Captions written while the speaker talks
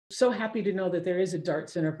so happy to know that there is a DART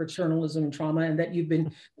Center for Journalism and Trauma and that you've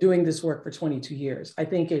been doing this work for 22 years. I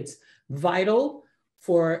think it's vital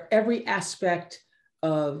for every aspect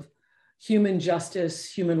of human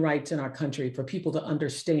justice, human rights in our country, for people to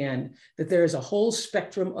understand that there is a whole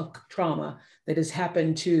spectrum of trauma that has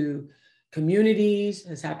happened to communities,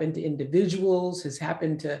 has happened to individuals, has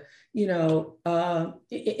happened to, in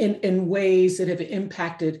ways that have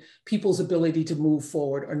impacted people's ability to move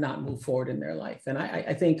forward or not move forward in their life. And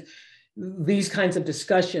I think these kinds of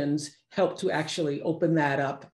discussions help to actually open that up